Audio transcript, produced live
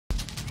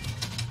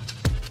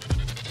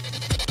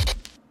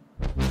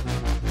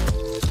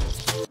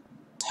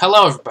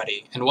Hello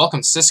everybody, and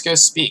welcome to Cisco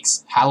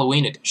Speaks,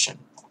 Halloween edition.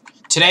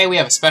 Today we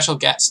have a special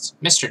guest,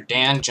 Mr.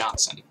 Dan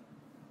Johnson.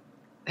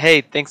 Hey,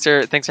 thanks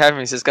for having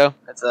me, Cisco.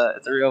 It's a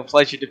real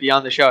pleasure to be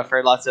on the show. I've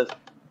heard lots of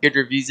good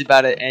reviews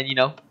about it, and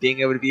being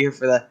able to be here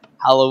for the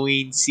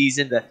Halloween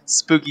season, the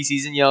spooky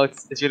season,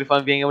 it's really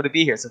fun being able to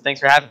be here. So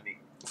thanks for having me.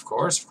 Of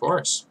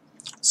course.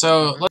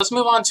 So let's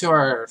move on to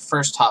our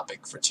first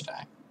topic for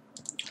today.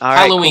 All right,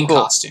 Halloween cool.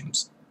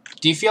 Costumes.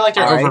 Do you feel like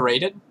they're All right.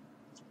 overrated?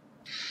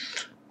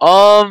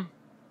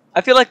 I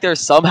feel like there are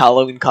some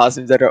Halloween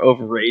costumes that are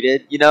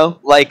overrated.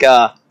 Like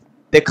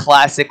the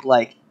classic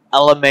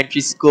elementary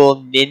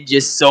school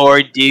ninja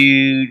sword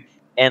dude,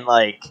 and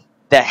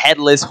the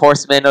headless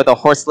horseman or the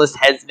horseless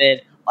headsman.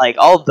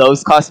 All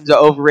those costumes are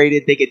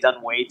overrated. They get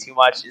done way too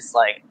much. It's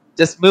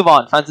just move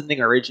on, find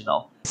something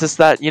original. It's just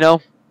that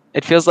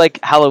it feels like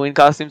Halloween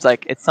costumes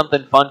it's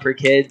something fun for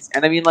kids,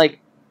 and I mean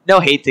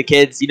no hate to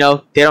kids. They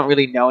don't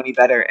really know any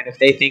better, and if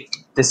they think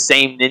the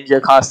same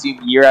ninja costume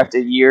year after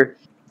year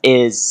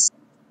is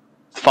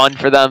fun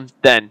for them,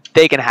 then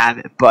they can have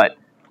it. But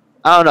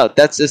I don't know.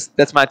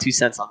 That's my 2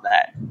 cents on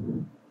that.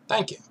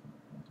 Thank you.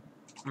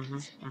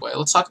 Wait,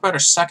 let's talk about our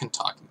second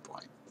talking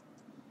point.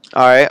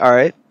 All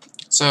right.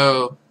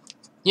 So,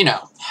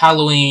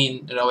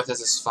 Halloween, it always has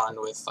this fun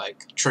with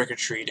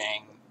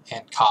trick-or-treating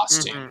and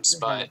costumes,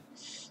 but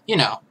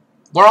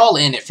we're all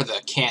in it for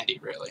the candy,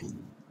 really.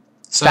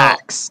 So,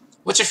 Facts.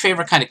 What's your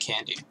favorite kind of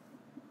candy?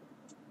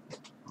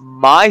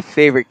 My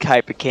favorite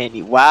type of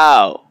candy.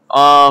 Wow.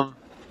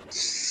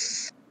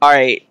 All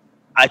right.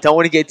 I don't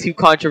want to get too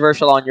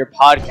controversial on your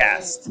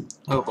podcast.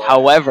 Oh boy.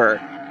 However,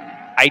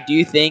 I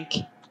do think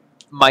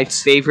my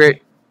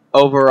favorite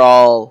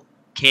overall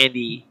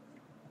candy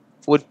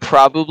would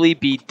probably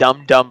be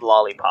Dum Dum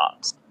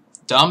lollipops.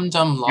 Dum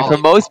Dum lollipops. And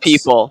for most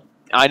people,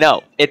 I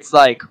know, it's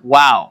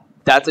wow,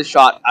 that's a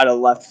shot out of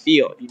left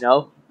field,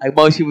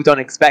 most people don't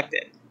expect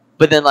it.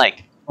 But then,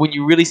 when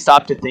you really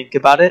stop to think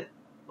about it,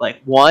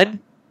 one,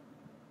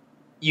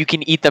 you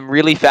can eat them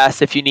really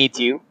fast if you need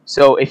to.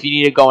 So if you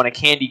need to go on a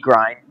candy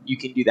grind, you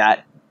can do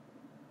that.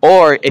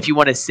 Or if you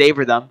want to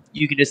savor them,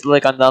 you can just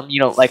lick on them,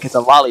 like it's a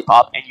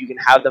lollipop, and you can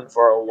have them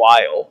for a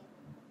while.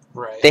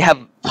 Right. They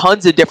have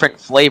tons of different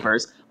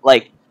flavors.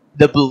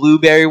 The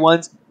blueberry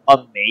ones,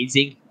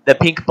 amazing. The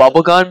pink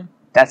bubblegum,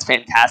 that's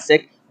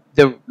fantastic.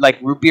 The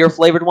root beer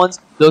flavored ones,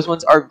 those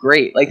ones are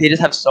great. They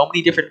just have so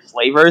many different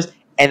flavors,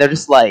 and they're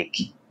just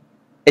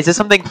it's just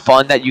something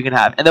fun that you can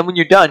have. And then when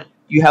you're done,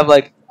 you have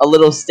a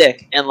little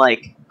stick, and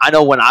I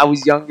know when I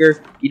was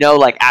younger,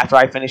 after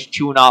I finished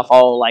chewing off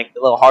all the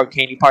little hard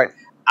candy part,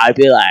 I'd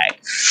be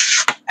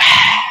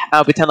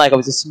I'll pretend I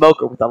was a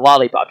smoker with a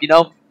lollipop,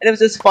 and it was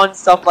just fun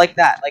stuff like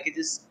that. It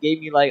just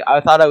gave me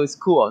I thought I was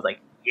cool. I was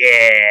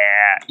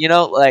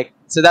yeah,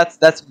 so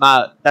that's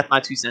my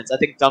 2 cents. I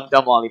think Dum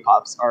Dum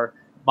lollipops are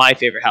my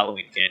favorite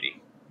Halloween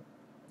candy.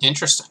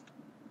 Interesting.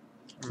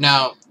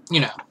 Now,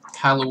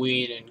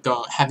 Halloween and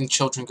having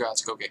children go out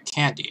to go get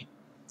candy.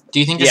 Do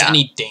you think there's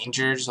any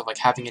dangers of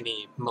having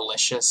any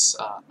malicious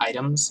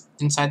items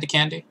inside the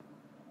candy?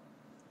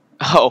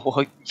 Oh,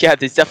 well, yeah,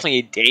 there's definitely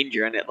a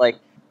danger in it.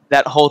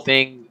 That whole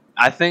thing,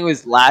 I think it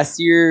was last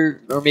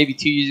year or maybe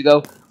 2 years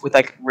ago, with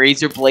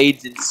razor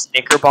blades and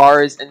Snicker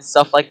bars and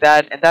stuff like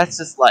that. And that's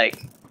just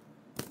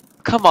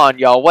come on,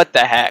 y'all, what the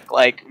heck?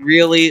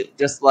 Really,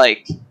 just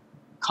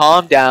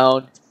calm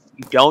down.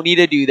 You don't need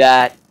to do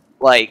that.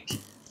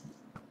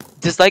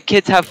 Just let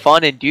kids have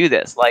fun and do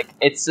this.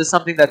 It's just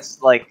something that's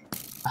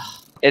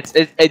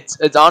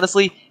it's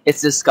honestly, it's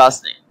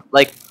disgusting.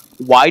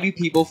 Why do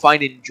people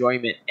find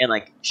enjoyment in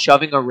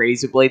shoving a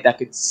razor blade that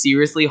could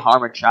seriously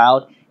harm a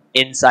child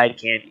inside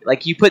candy?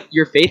 You put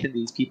your faith in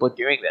these people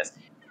doing this,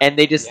 and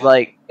they just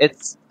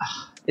it's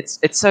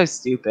so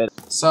stupid.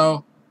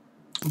 So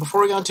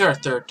before we go into our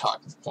third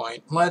talking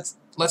point, let's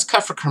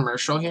cut for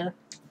commercial here,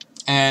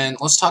 and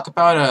let's talk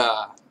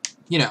about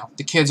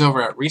the kids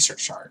over at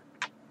Research Art.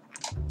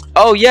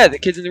 Oh yeah, the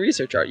kids in the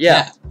Research Art.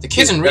 Yeah, the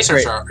kids in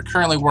Research Art are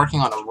currently working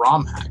on a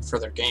ROM hack for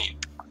their game,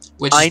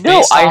 which I is know.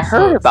 based I off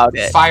heard of about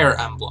it. Fire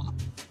Emblem.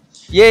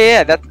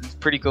 Yeah, that's a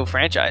pretty cool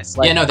franchise.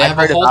 They have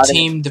a whole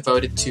team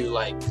devoted to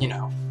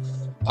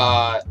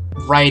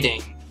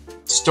writing,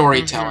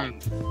 storytelling,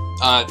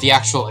 the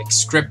actual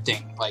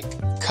scripting,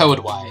 code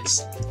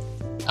wise.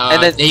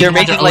 And then they they're even have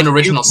making their own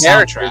original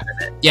soundtrack.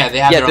 Yeah, they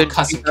have their own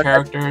custom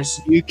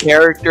characters. New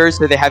characters,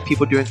 so they have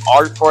people doing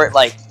art for it.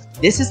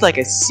 This is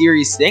a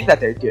serious thing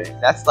that they're doing.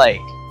 That's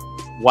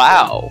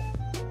wow.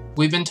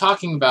 We've been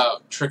talking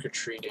about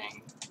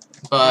trick-or-treating,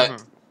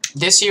 but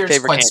this year is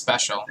quite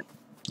special.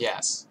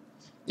 Yes.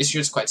 This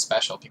year is quite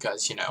special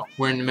because,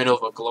 we're in the middle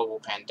of a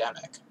global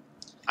pandemic.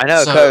 I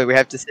know, Cody. We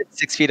have to sit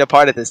 6 feet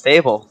apart at this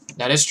table.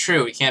 That is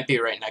true. We can't be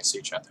right next to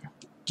each other.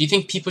 Do you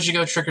think people should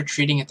go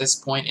trick-or-treating at this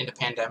point in the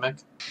pandemic?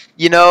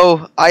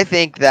 I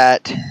think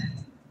that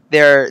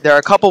there are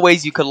a couple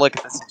ways you could look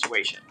at the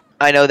situation.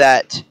 I know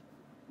that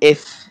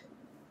if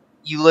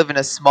you live in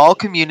a small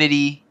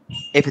community,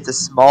 if it's a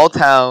small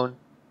town,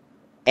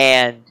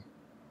 and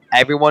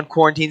everyone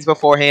quarantines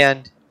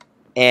beforehand,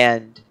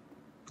 and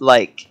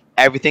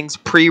everything's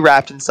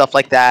pre-wrapped and stuff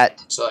like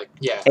that. So like,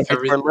 yeah, If it's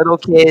for little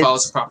kids,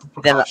 follows proper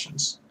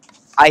precautions.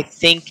 I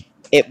think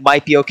it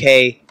might be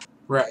okay.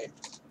 Right.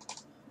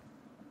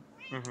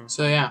 Mm-hmm.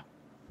 So yeah,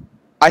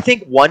 I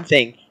think one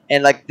thing,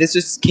 and like this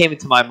just came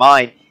into my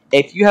mind,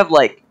 if you have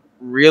like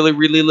really,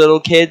 really little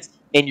kids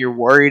and you're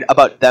worried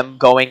about them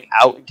going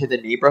out into the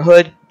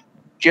neighborhood,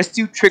 just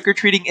do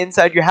trick-or-treating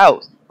inside your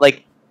house.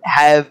 Like,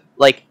 have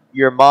like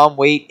your mom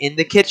wait in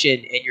the kitchen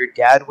and your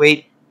dad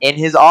wait in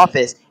his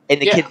office, and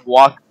the kids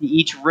walk to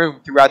each room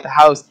throughout the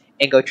house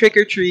and go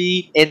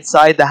trick-or-treat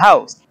inside the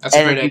house. That's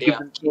and a great then you idea. give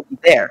them candy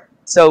there.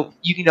 So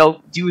you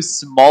do a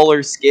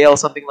smaller scale,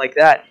 something like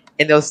that,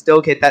 and they'll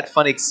still get that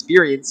fun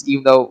experience,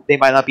 even though they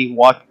might not be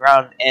walking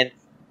around. And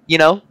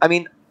I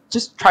mean,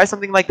 just try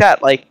something like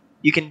that. Like,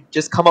 you can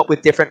just come up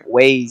with different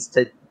ways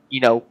to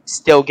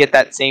still get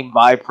that same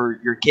vibe for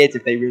your kids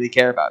if they really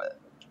care about it.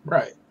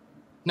 Right.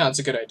 No, it's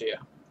a good idea.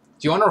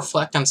 Do you want to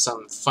reflect on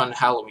some fun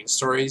Halloween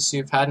stories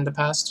you've had in the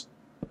past?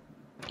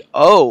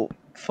 Oh,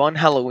 fun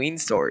Halloween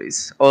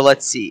stories. Oh,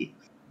 let's see.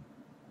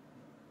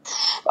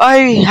 I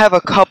have a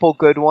couple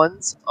good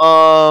ones.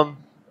 I'll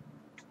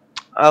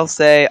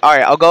say, all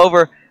right, I'll go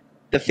over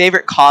the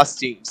favorite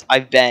costumes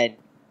I've been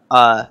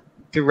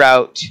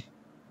throughout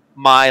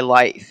my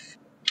life.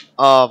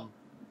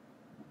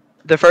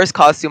 The first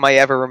costume I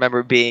ever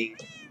remember being,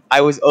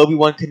 I was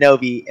Obi-Wan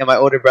Kenobi, and my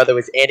older brother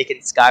was Anakin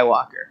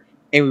Skywalker,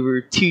 and we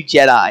were two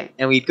Jedi,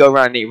 and we'd go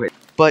around neighborhoods.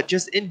 But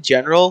just in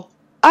general,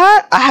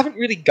 I haven't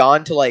really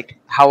gone to like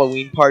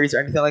Halloween parties or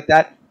anything like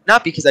that.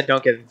 Not because I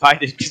don't get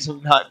invited, because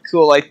I'm not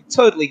cool. I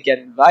totally get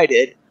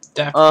invited.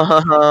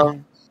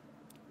 Definitely.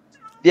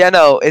 Yeah,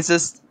 no, it's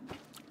just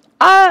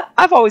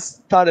I've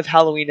always thought of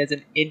Halloween as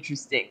an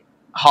interesting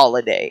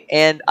holiday,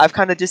 and I've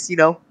kind of just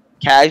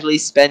casually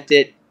spent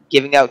it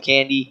giving out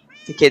candy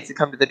to kids to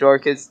come to the door,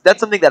 because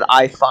that's something that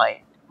I find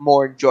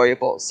more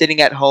enjoyable,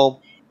 sitting at home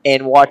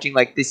and watching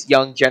like this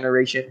young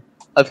generation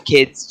of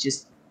kids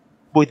just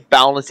with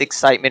boundless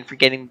excitement for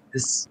getting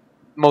this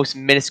most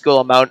minuscule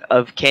amount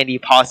of candy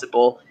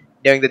possible,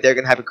 knowing that they're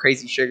going to have a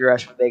crazy sugar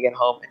rush when they get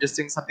home, and just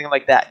doing something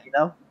like that,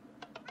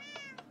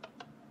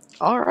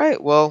 All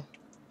right, well,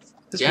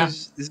 this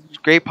was a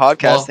great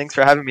podcast. Well, thanks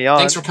for having me on.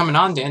 Thanks for coming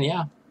on, Dan,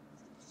 yeah.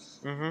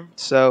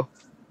 So,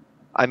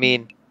 I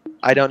mean,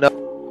 I don't know.